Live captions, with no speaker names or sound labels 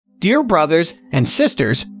Dear brothers and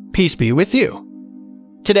sisters, peace be with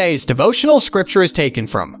you. Today's devotional scripture is taken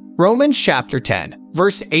from Romans chapter 10,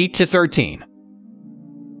 verse 8 to 13.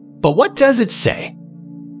 But what does it say?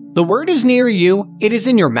 The word is near you, it is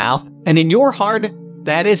in your mouth and in your heart.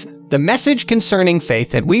 That is the message concerning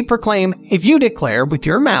faith that we proclaim. If you declare with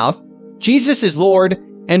your mouth, Jesus is Lord,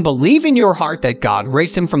 and believe in your heart that God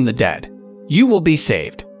raised him from the dead, you will be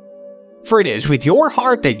saved. For it is with your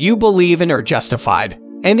heart that you believe and are justified,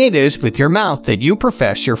 and it is with your mouth that you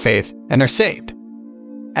profess your faith and are saved.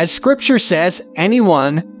 As Scripture says,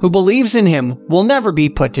 anyone who believes in him will never be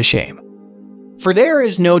put to shame. For there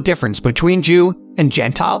is no difference between Jew and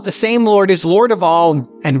Gentile. The same Lord is Lord of all,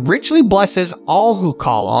 and richly blesses all who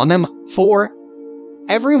call on him. For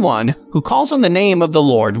everyone who calls on the name of the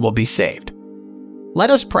Lord will be saved. Let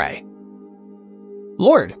us pray.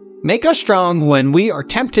 Lord, make us strong when we are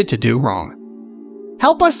tempted to do wrong.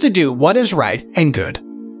 Help us to do what is right and good.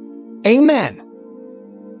 Amen.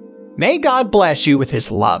 May God bless you with his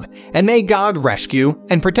love, and may God rescue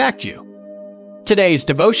and protect you. Today's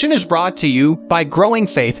devotion is brought to you by Growing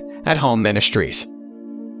Faith at Home Ministries.